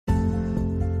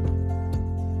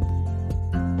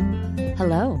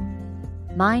Hello,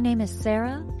 my name is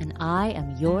Sarah and I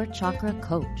am your chakra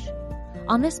coach.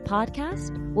 On this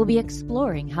podcast, we'll be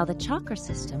exploring how the chakra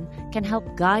system can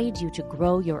help guide you to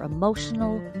grow your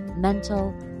emotional,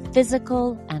 mental,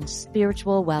 physical, and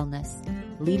spiritual wellness,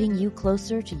 leading you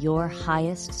closer to your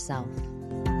highest self.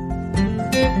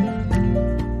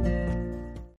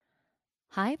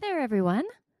 Hi there, everyone.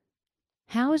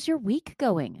 How is your week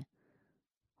going?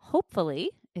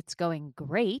 Hopefully, it's going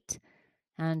great,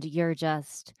 and you're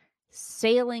just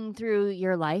sailing through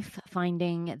your life,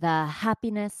 finding the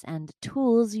happiness and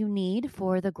tools you need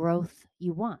for the growth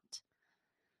you want.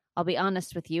 I'll be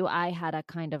honest with you, I had a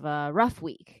kind of a rough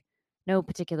week. No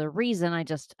particular reason,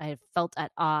 I felt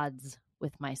at odds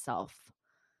with myself.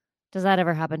 Does that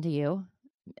ever happen to you?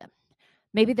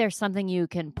 Maybe there's something you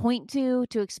can point to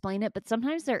explain it, but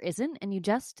sometimes there isn't, and you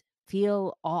just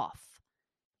feel off.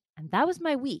 And that was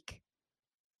my week.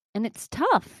 And it's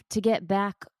tough to get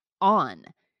back on.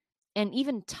 And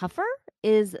even tougher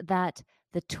is that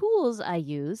the tools I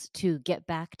use to get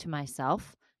back to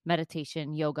myself,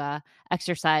 meditation, yoga,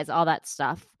 exercise, all that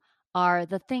stuff, are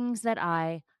the things that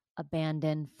I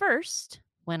abandon first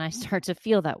when I start to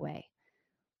feel that way.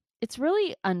 It's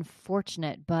really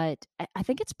unfortunate, but I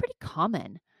think it's pretty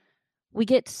common. We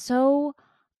get so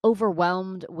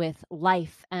overwhelmed with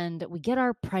life and we get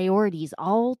our priorities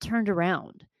all turned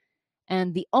around.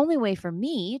 And the only way for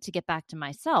me to get back to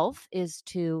myself is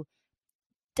to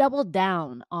double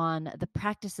down on the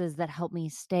practices that help me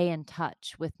stay in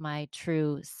touch with my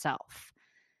true self.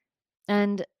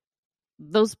 And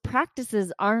those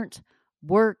practices aren't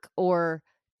work or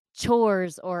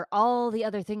chores or all the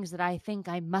other things that I think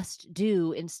I must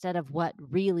do instead of what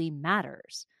really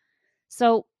matters.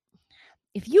 So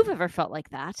if you've ever felt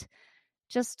like that,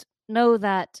 just know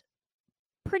that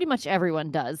pretty much everyone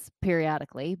does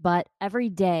periodically, but every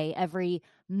day, every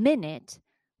minute,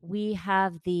 we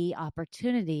have the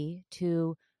opportunity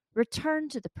to return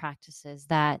to the practices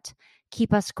that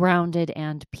keep us grounded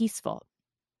and peaceful.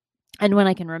 And when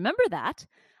I can remember that,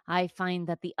 I find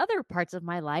that the other parts of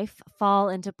my life fall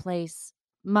into place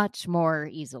much more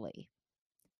easily.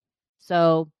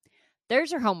 So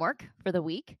there's your homework for the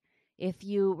week. If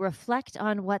you reflect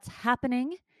on what's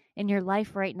happening in your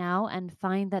life right now and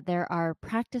find that there are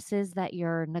practices that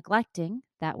you're neglecting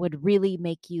that would really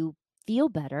make you feel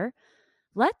better,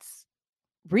 let's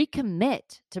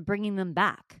recommit to bringing them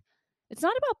back. It's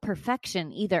not about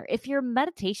perfection either. If your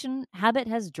meditation habit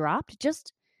has dropped,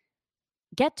 just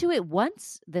get to it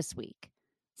once this week.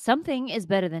 Something is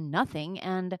better than nothing,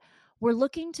 and we're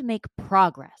looking to make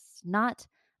progress, not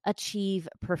achieve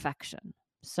perfection.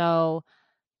 So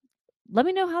let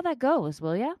me know how that goes,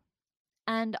 will ya?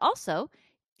 And also,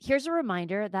 here's a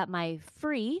reminder that my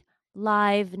free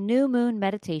live new moon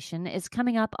meditation is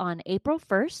coming up on April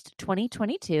 1st,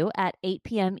 2022 at 8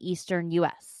 p.m. Eastern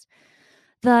US.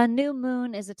 The new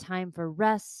moon is a time for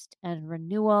rest and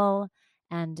renewal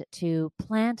and to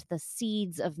plant the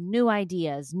seeds of new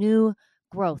ideas, new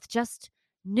growth, just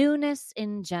newness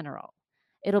in general.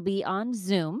 It'll be on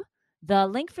Zoom. The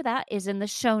link for that is in the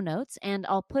show notes, and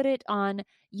I'll put it on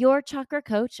Your Chakra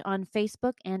Coach on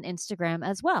Facebook and Instagram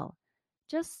as well.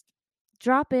 Just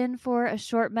drop in for a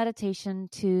short meditation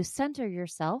to center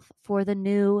yourself for the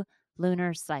new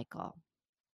lunar cycle.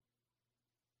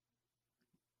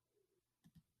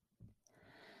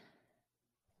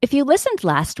 If you listened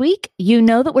last week, you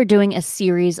know that we're doing a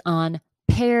series on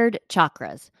paired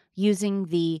chakras using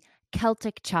the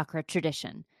Celtic chakra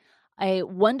tradition. A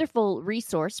wonderful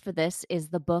resource for this is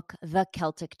the book The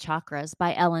Celtic Chakras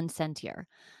by Ellen Sentier.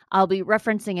 I'll be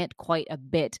referencing it quite a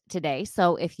bit today,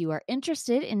 so if you are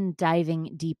interested in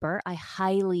diving deeper, I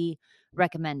highly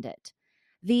recommend it.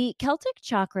 The Celtic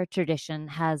chakra tradition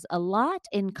has a lot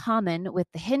in common with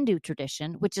the Hindu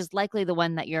tradition, which is likely the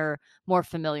one that you're more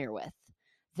familiar with.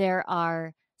 There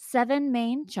are 7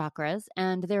 main chakras,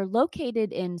 and they're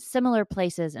located in similar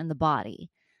places in the body.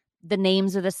 The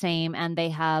names are the same, and they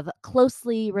have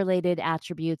closely related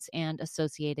attributes and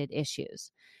associated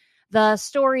issues. The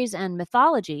stories and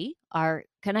mythology are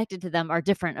connected to them are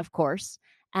different, of course,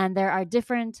 and there are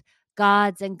different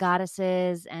gods and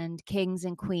goddesses and kings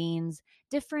and queens,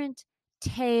 different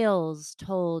tales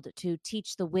told to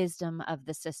teach the wisdom of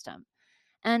the system.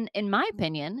 And in my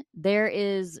opinion, there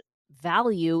is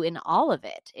value in all of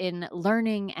it, in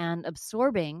learning and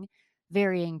absorbing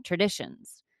varying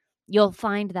traditions. You'll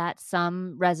find that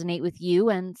some resonate with you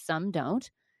and some don't.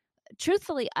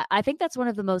 Truthfully, I think that's one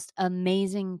of the most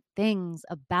amazing things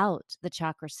about the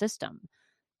chakra system.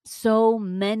 So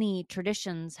many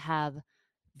traditions have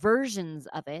versions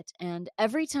of it, and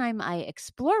every time I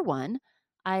explore one,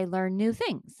 I learn new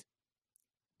things.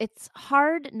 it's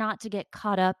hard not to get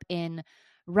caught up in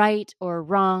right or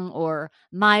wrong or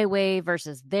my way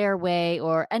versus their way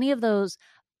or any of those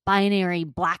binary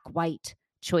black white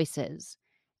choices.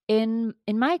 In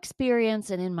my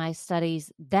experience and in my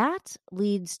studies, that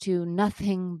leads to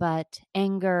nothing but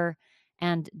anger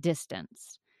and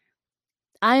distance.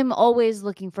 I'm always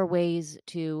looking for ways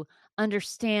to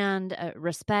understand,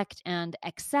 respect, and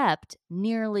accept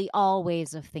nearly all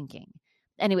ways of thinking.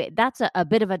 Anyway, that's a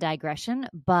bit of a digression,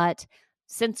 but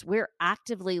since we're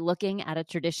actively looking at a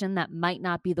tradition that might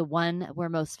not be the one we're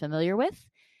most familiar with,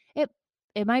 it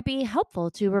it might be helpful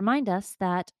to remind us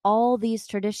that all these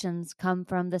traditions come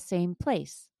from the same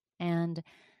place, and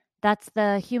that's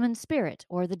the human spirit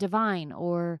or the divine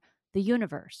or the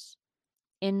universe.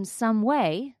 In some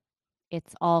way,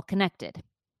 it's all connected,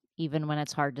 even when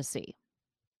it's hard to see.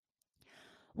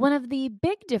 One of the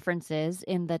big differences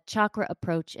in the chakra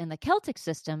approach in the Celtic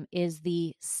system is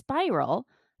the spiral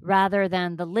rather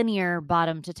than the linear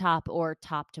bottom to top or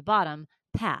top to bottom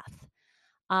path.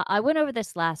 I went over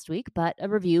this last week, but a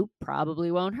review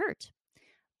probably won't hurt.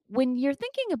 When you're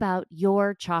thinking about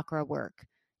your chakra work,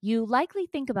 you likely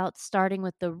think about starting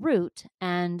with the root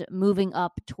and moving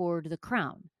up toward the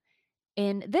crown.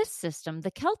 In this system,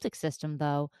 the Celtic system,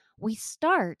 though, we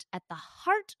start at the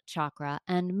heart chakra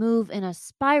and move in a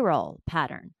spiral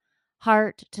pattern: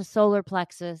 heart to solar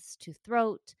plexus to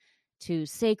throat to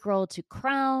sacral to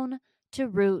crown to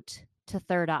root to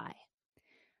third eye.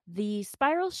 The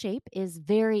spiral shape is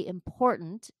very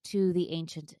important to the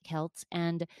ancient Celts,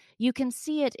 and you can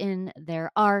see it in their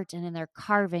art and in their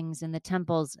carvings in the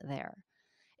temples there.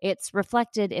 It's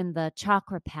reflected in the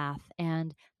chakra path,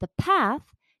 and the path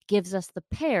gives us the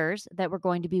pairs that we're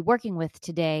going to be working with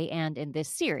today and in this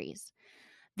series.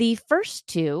 The first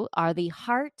two are the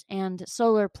heart and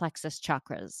solar plexus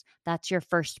chakras. That's your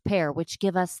first pair, which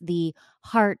give us the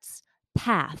heart's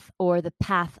path or the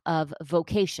path of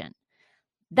vocation.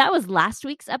 That was last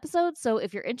week's episode. So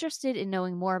if you're interested in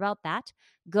knowing more about that,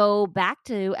 go back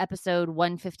to episode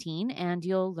 115 and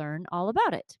you'll learn all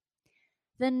about it.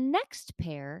 The next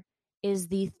pair is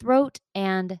the throat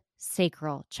and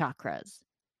sacral chakras.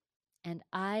 And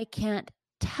I can't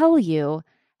tell you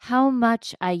how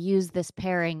much I use this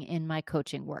pairing in my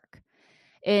coaching work.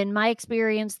 In my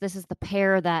experience, this is the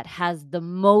pair that has the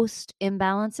most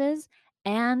imbalances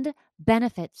and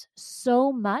benefits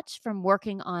so much from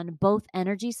working on both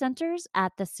energy centers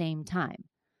at the same time.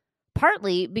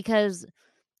 Partly because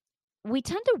we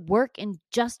tend to work in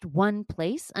just one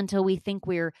place until we think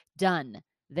we're done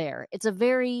there. It's a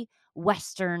very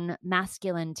Western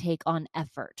masculine take on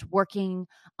effort, working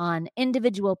on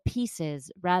individual pieces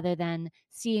rather than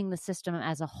seeing the system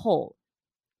as a whole.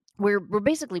 We're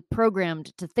basically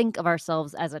programmed to think of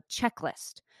ourselves as a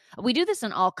checklist. We do this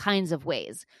in all kinds of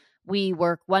ways. We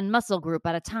work one muscle group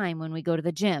at a time when we go to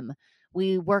the gym.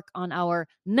 We work on our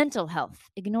mental health,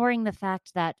 ignoring the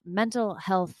fact that mental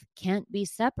health can't be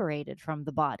separated from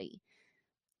the body.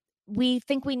 We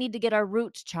think we need to get our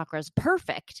root chakras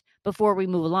perfect before we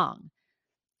move along.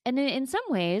 And in some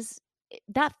ways,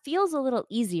 that feels a little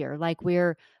easier, like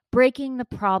we're breaking the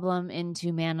problem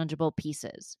into manageable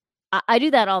pieces. I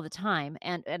do that all the time,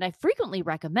 and I frequently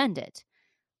recommend it.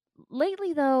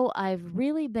 Lately, though, I've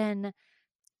really been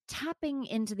tapping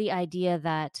into the idea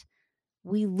that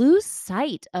we lose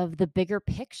sight of the bigger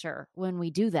picture when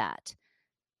we do that.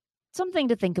 Something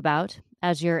to think about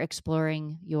as you're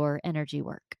exploring your energy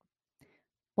work.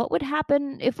 What would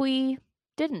happen if we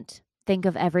didn't think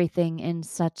of everything in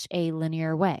such a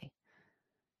linear way?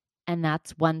 And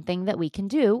that's one thing that we can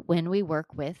do when we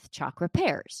work with chakra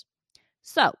pairs.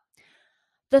 So,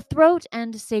 the throat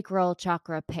and sacral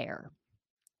chakra pair.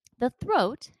 The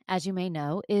throat, as you may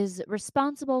know, is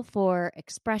responsible for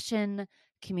expression,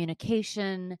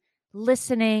 communication,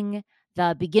 listening,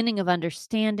 the beginning of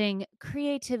understanding,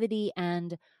 creativity,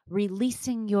 and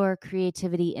releasing your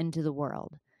creativity into the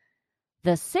world.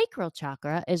 The sacral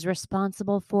chakra is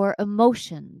responsible for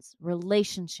emotions,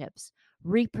 relationships,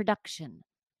 reproduction,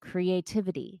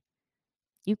 creativity.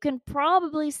 You can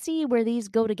probably see where these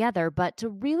go together, but to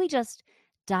really just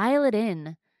dial it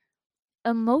in,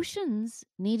 emotions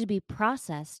need to be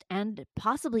processed and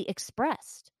possibly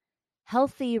expressed.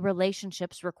 Healthy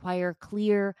relationships require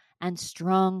clear and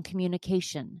strong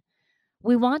communication.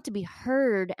 We want to be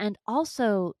heard and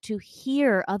also to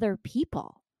hear other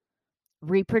people.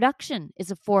 Reproduction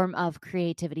is a form of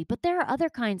creativity, but there are other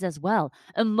kinds as well.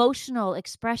 Emotional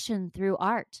expression through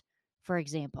art, for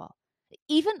example.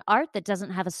 Even art that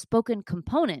doesn't have a spoken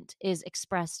component is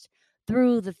expressed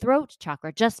through the throat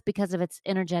chakra just because of its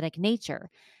energetic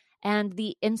nature. And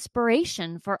the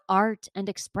inspiration for art and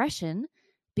expression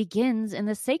begins in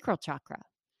the sacral chakra.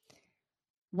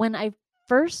 When I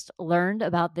first learned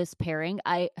about this pairing,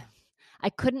 I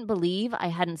couldn't believe I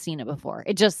hadn't seen it before.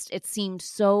 It seemed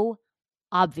so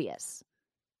obvious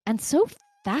and so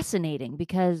fascinating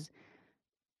because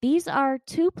these are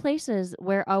two places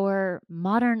where our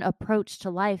modern approach to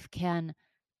life can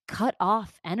cut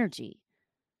off energy.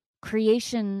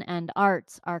 Creation and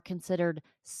arts are considered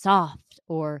soft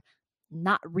or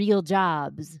not real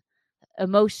jobs.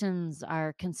 Emotions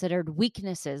are considered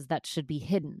weaknesses that should be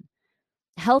hidden.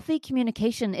 Healthy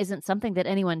communication isn't something that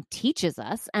anyone teaches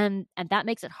us, and that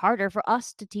makes it harder for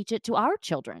us to teach it to our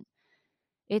children.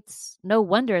 It's no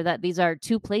wonder that these are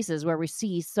two places where we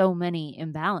see so many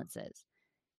imbalances.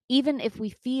 Even if we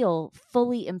feel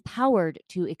fully empowered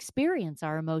to experience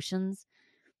our emotions,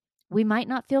 we might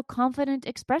not feel confident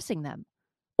expressing them.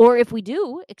 Or if we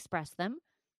do express them,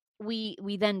 we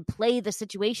then play the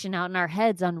situation out in our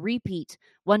heads on repeat,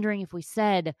 wondering if we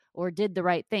said or did the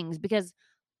right things because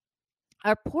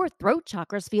our poor throat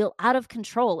chakras feel out of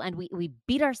control and we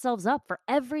beat ourselves up for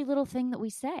every little thing that we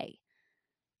say.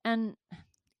 And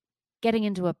getting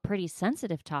into a pretty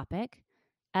sensitive topic,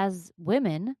 as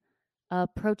women,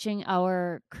 approaching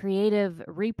our creative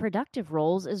reproductive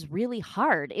roles is really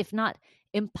hard, if not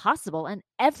impossible. And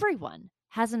everyone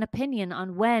has an opinion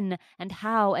on when and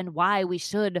how and why we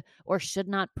should or should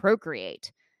not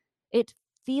procreate. It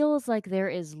feels like there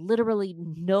is literally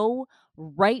no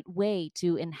right way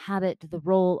to inhabit the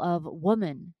role of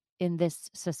woman in this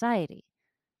society.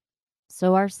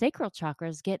 So our sacral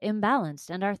chakras get imbalanced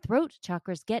and our throat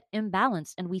chakras get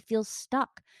imbalanced, and we feel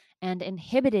stuck and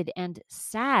inhibited and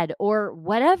sad or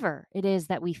whatever it is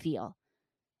that we feel.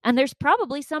 And there's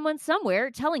probably someone somewhere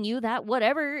telling you that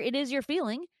whatever it is you're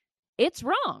feeling, it's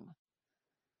wrong.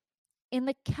 In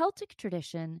the Celtic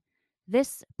tradition,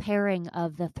 this pairing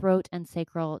of the throat and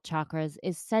sacral chakras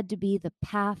is said to be the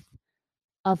path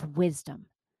of wisdom.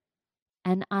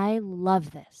 And I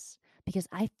love this because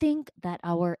I think that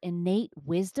our innate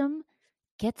wisdom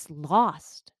gets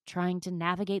lost trying to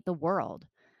navigate the world.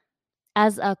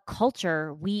 As a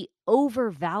culture, we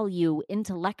overvalue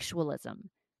intellectualism.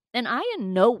 And I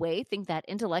in no way think that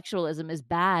intellectualism is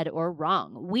bad or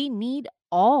wrong. We need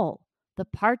all the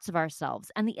parts of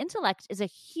ourselves, and the intellect is a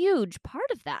huge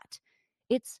part of that.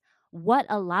 It's what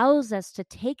allows us to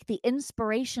take the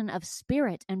inspiration of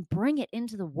spirit and bring it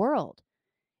into the world.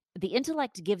 The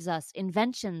intellect gives us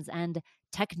inventions and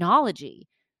technology.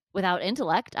 Without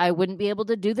intellect, I wouldn't be able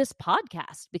to do this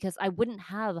podcast because I wouldn't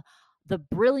have the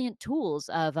brilliant tools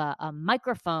of a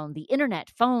microphone, the internet,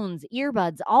 phones,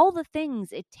 earbuds, all the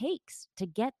things it takes to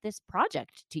get this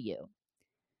project to you.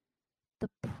 The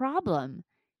problem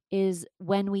is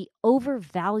when we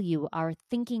overvalue our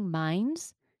thinking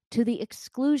minds to the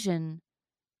exclusion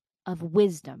of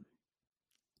wisdom.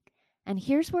 And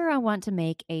here's where I want to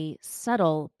make a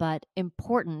subtle but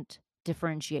important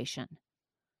differentiation.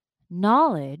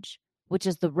 Knowledge, which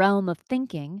is the realm of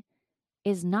thinking,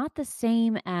 is not the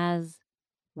same as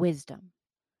wisdom.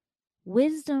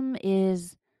 Wisdom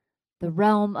is the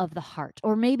realm of the heart,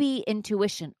 or maybe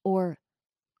intuition, or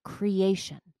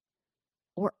creation,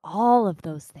 or all of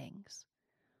those things.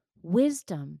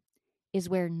 Wisdom is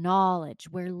where knowledge,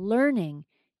 where learning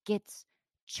gets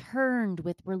churned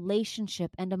with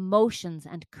relationship and emotions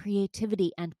and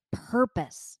creativity and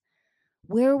purpose,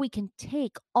 where we can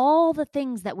take all the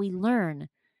things that we learn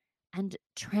and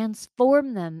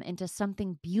transform them into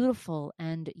something beautiful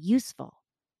and useful.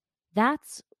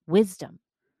 That's wisdom.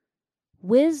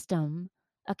 Wisdom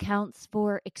accounts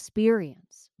for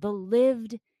experience, the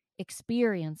lived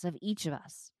experience of each of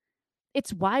us.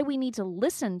 It's why we need to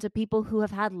listen to people who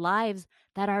have had lives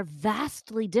that are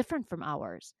vastly different from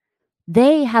ours.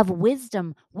 They have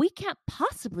wisdom we can't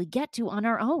possibly get to on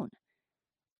our own.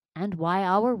 And why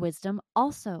our wisdom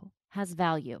also has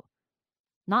value.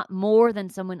 Not more than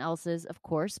someone else's, of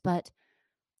course, but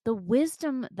the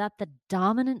wisdom that the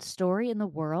dominant story in the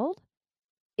world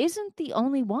isn't the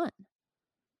only one.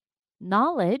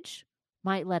 Knowledge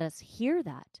might let us hear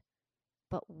that,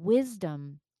 but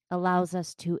wisdom allows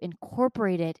us to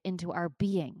incorporate it into our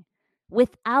being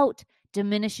without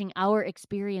diminishing our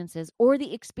experiences or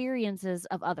the experiences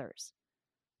of others.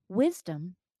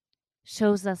 Wisdom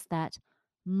shows us that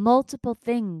multiple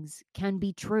things can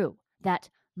be true, that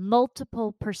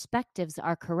multiple perspectives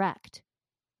are correct,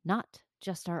 not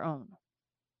just our own.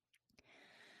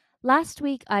 Last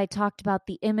week, I talked about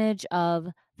the image of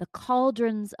the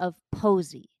cauldrons of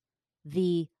Posi,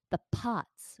 the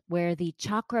pots where the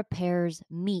chakra pairs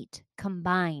meet,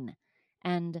 combine,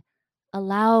 and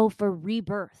allow for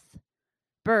rebirth.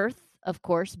 Birth, of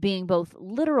course, being both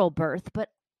literal birth, but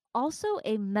also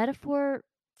a metaphor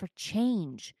for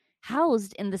change,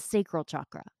 housed in the sacral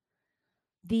chakra.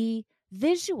 The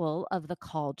visual of the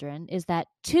cauldron is that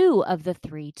two of the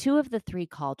three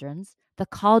cauldrons, the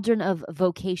cauldron of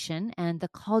vocation and the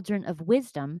cauldron of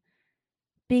wisdom,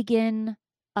 begin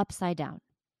upside down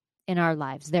in our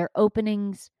lives. They're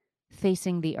openings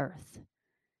facing the earth.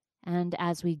 And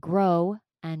as we grow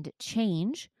and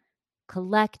change,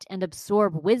 collect and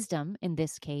absorb wisdom in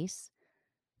this case,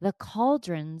 the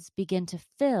cauldrons begin to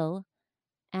fill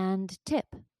and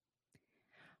tip.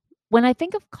 When I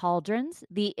think of cauldrons,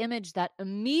 the image that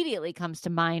immediately comes to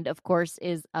mind, of course,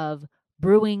 is of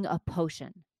brewing a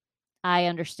potion. I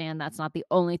understand that's not the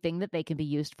only thing that they can be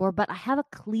used for, but I have a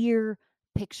clear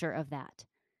picture of that.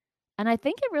 And I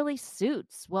think it really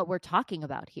suits what we're talking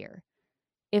about here.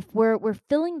 If we're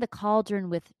filling the cauldron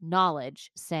with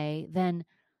knowledge, say, then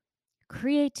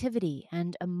creativity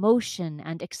and emotion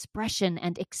and expression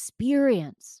and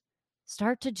experience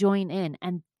start to join in.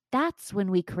 And that's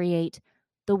when we create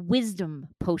the wisdom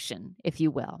potion, if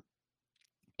you will.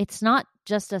 It's not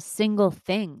just a single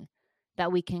thing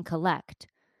that we can collect.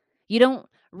 You don't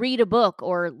read a book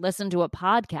or listen to a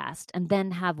podcast and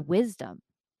then have wisdom.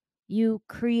 You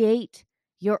create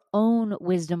your own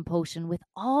wisdom potion with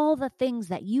all the things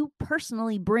that you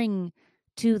personally bring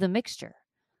to the mixture.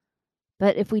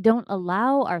 But if we don't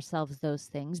allow ourselves those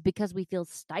things because we feel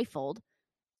stifled,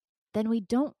 then we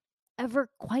don't ever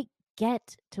quite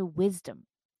get to wisdom.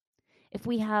 If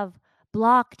we have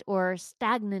blocked or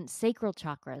stagnant sacral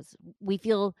chakras, we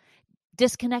feel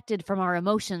disconnected from our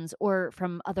emotions or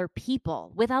from other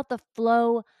people without the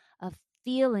flow of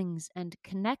feelings and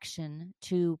connection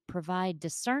to provide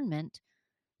discernment.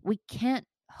 We can't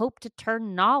hope to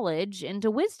turn knowledge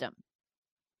into wisdom.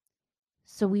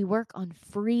 So we work on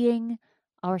freeing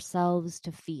ourselves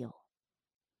to feel.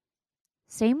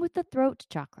 Same with the throat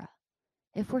chakra.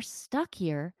 If we're stuck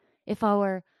here, if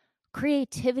our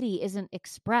creativity isn't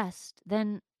expressed,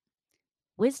 then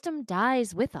wisdom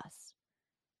dies with us.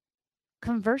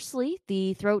 Conversely,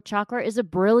 the throat chakra is a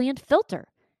brilliant filter,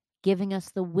 giving us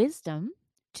the wisdom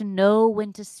to know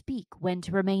when to speak, when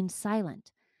to remain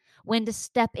silent, when to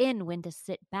step in, when to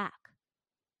sit back.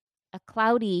 A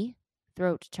cloudy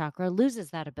throat chakra loses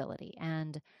that ability,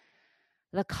 and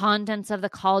the contents of the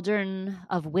cauldron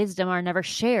of wisdom are never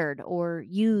shared or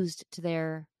used to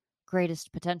their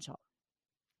greatest potential.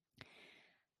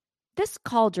 This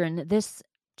cauldron, this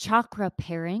chakra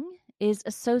pairing, is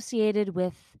associated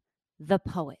with the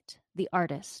poet, the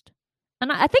artist.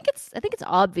 And I think it's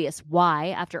obvious why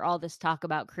after all this talk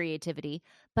about creativity,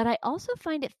 but I also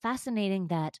find it fascinating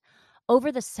that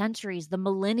over the centuries, the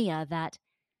millennia, that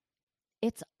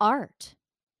it's art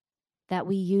that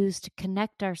we use to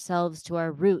connect ourselves to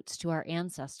our roots, to our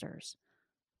ancestors.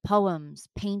 Poems,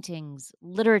 paintings,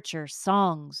 literature,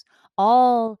 songs,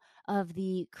 all of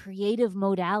the creative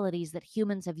modalities that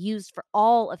humans have used for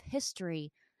all of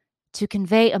history to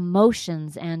convey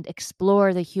emotions and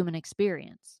explore the human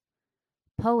experience.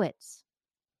 Poets,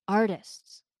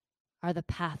 artists are the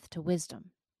path to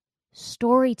wisdom,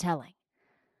 storytelling.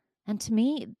 And to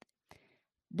me,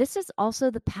 this is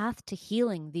also the path to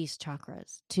healing these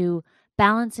chakras, to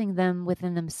balancing them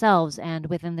within themselves and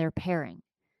within their pairing,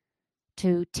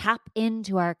 to tap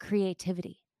into our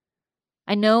creativity.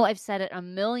 I know I've said it a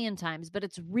million times, but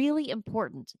it's really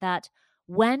important that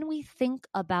when we think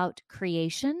about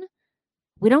creation,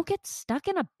 we don't get stuck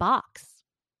in a box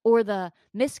or the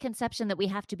misconception that we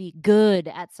have to be good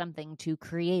at something to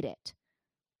create it.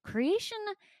 Creation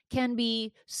can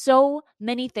be so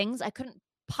many things. I couldn't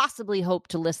possibly hope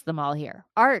to list them all here.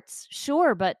 Arts,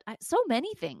 sure, but so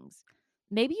many things.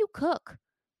 Maybe you cook.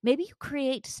 Maybe you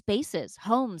create spaces,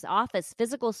 homes, office,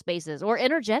 physical spaces, or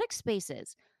energetic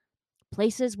spaces,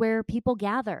 places where people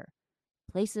gather,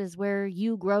 places where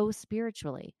you grow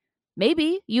spiritually.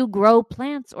 Maybe you grow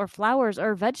plants or flowers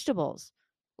or vegetables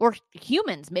or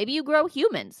humans. Maybe you grow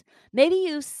humans. Maybe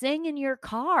you sing in your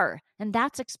car and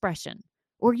that's expression,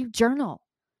 or you journal.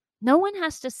 No one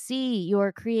has to see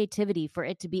your creativity for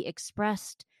it to be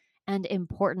expressed and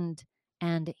important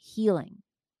and healing.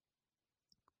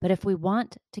 But if we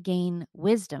want to gain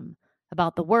wisdom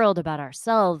about the world, about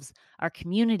ourselves, our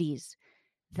communities,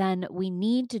 then we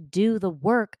need to do the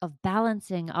work of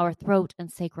balancing our throat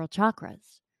and sacral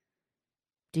chakras.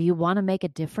 Do you want to make a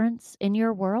difference in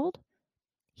your world?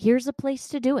 Here's a place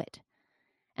to do it.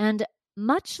 And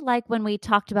much like when we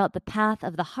talked about the path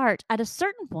of the heart, at a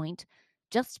certain point,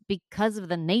 just because of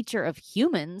the nature of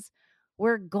humans,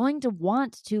 we're going to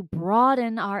want to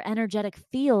broaden our energetic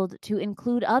field to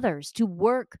include others, to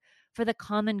work for the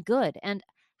common good. And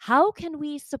how can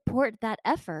we support that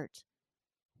effort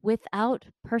without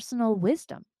personal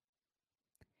wisdom?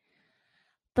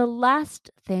 The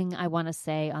last thing I want to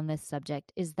say on this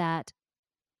subject is that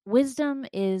wisdom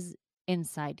is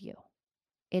inside you.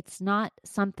 It's not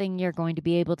something you're going to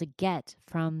be able to get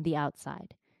from the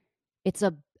outside. It's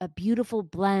a beautiful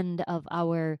blend of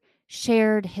our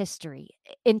shared history,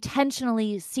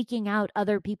 intentionally seeking out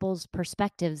other people's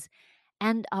perspectives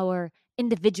and our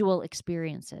individual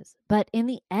experiences. But in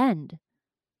the end,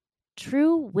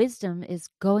 true wisdom is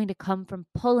going to come from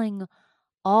pulling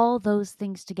all those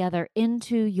things together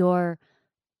into your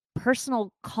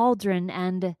personal cauldron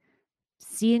and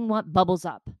seeing what bubbles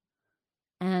up,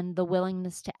 and the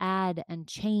willingness to add and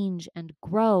change and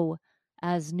grow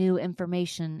as new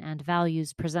information and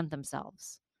values present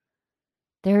themselves.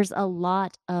 There's a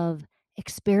lot of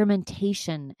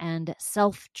experimentation and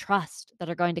self trust that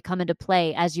are going to come into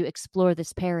play as you explore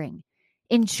this pairing.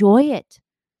 Enjoy it,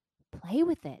 play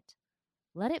with it,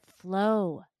 let it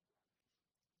flow,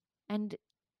 and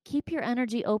keep your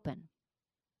energy open.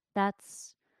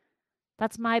 That's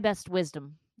my best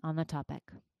wisdom on the topic.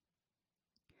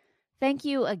 Thank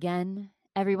you again,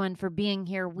 everyone, for being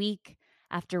here week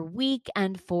after week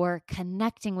and for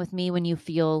connecting with me when you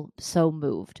feel so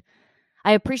moved.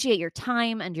 I appreciate your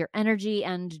time and your energy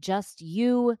and just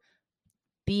you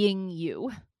being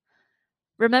you.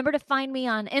 Remember to find me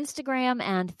on Instagram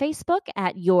and Facebook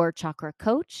at Your Chakra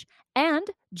Coach, and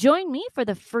join me for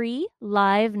the free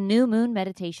live new moon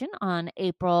meditation on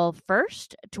April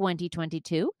 1st,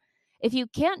 2022. If you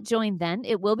can't join then,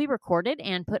 it will be recorded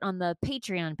and put on the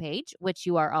Patreon page, which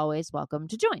you are always welcome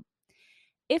to join.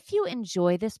 If you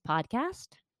enjoy this podcast,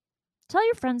 tell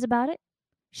your friends about it.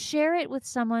 Share it with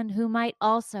someone who might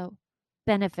also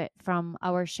benefit from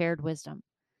our shared wisdom.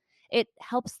 It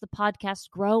helps the podcast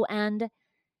grow and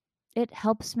it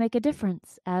helps make a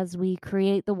difference as we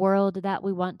create the world that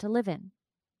we want to live in.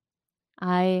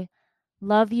 I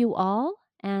love you all,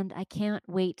 and I can't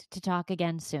wait to talk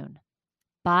again soon.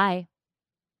 Bye.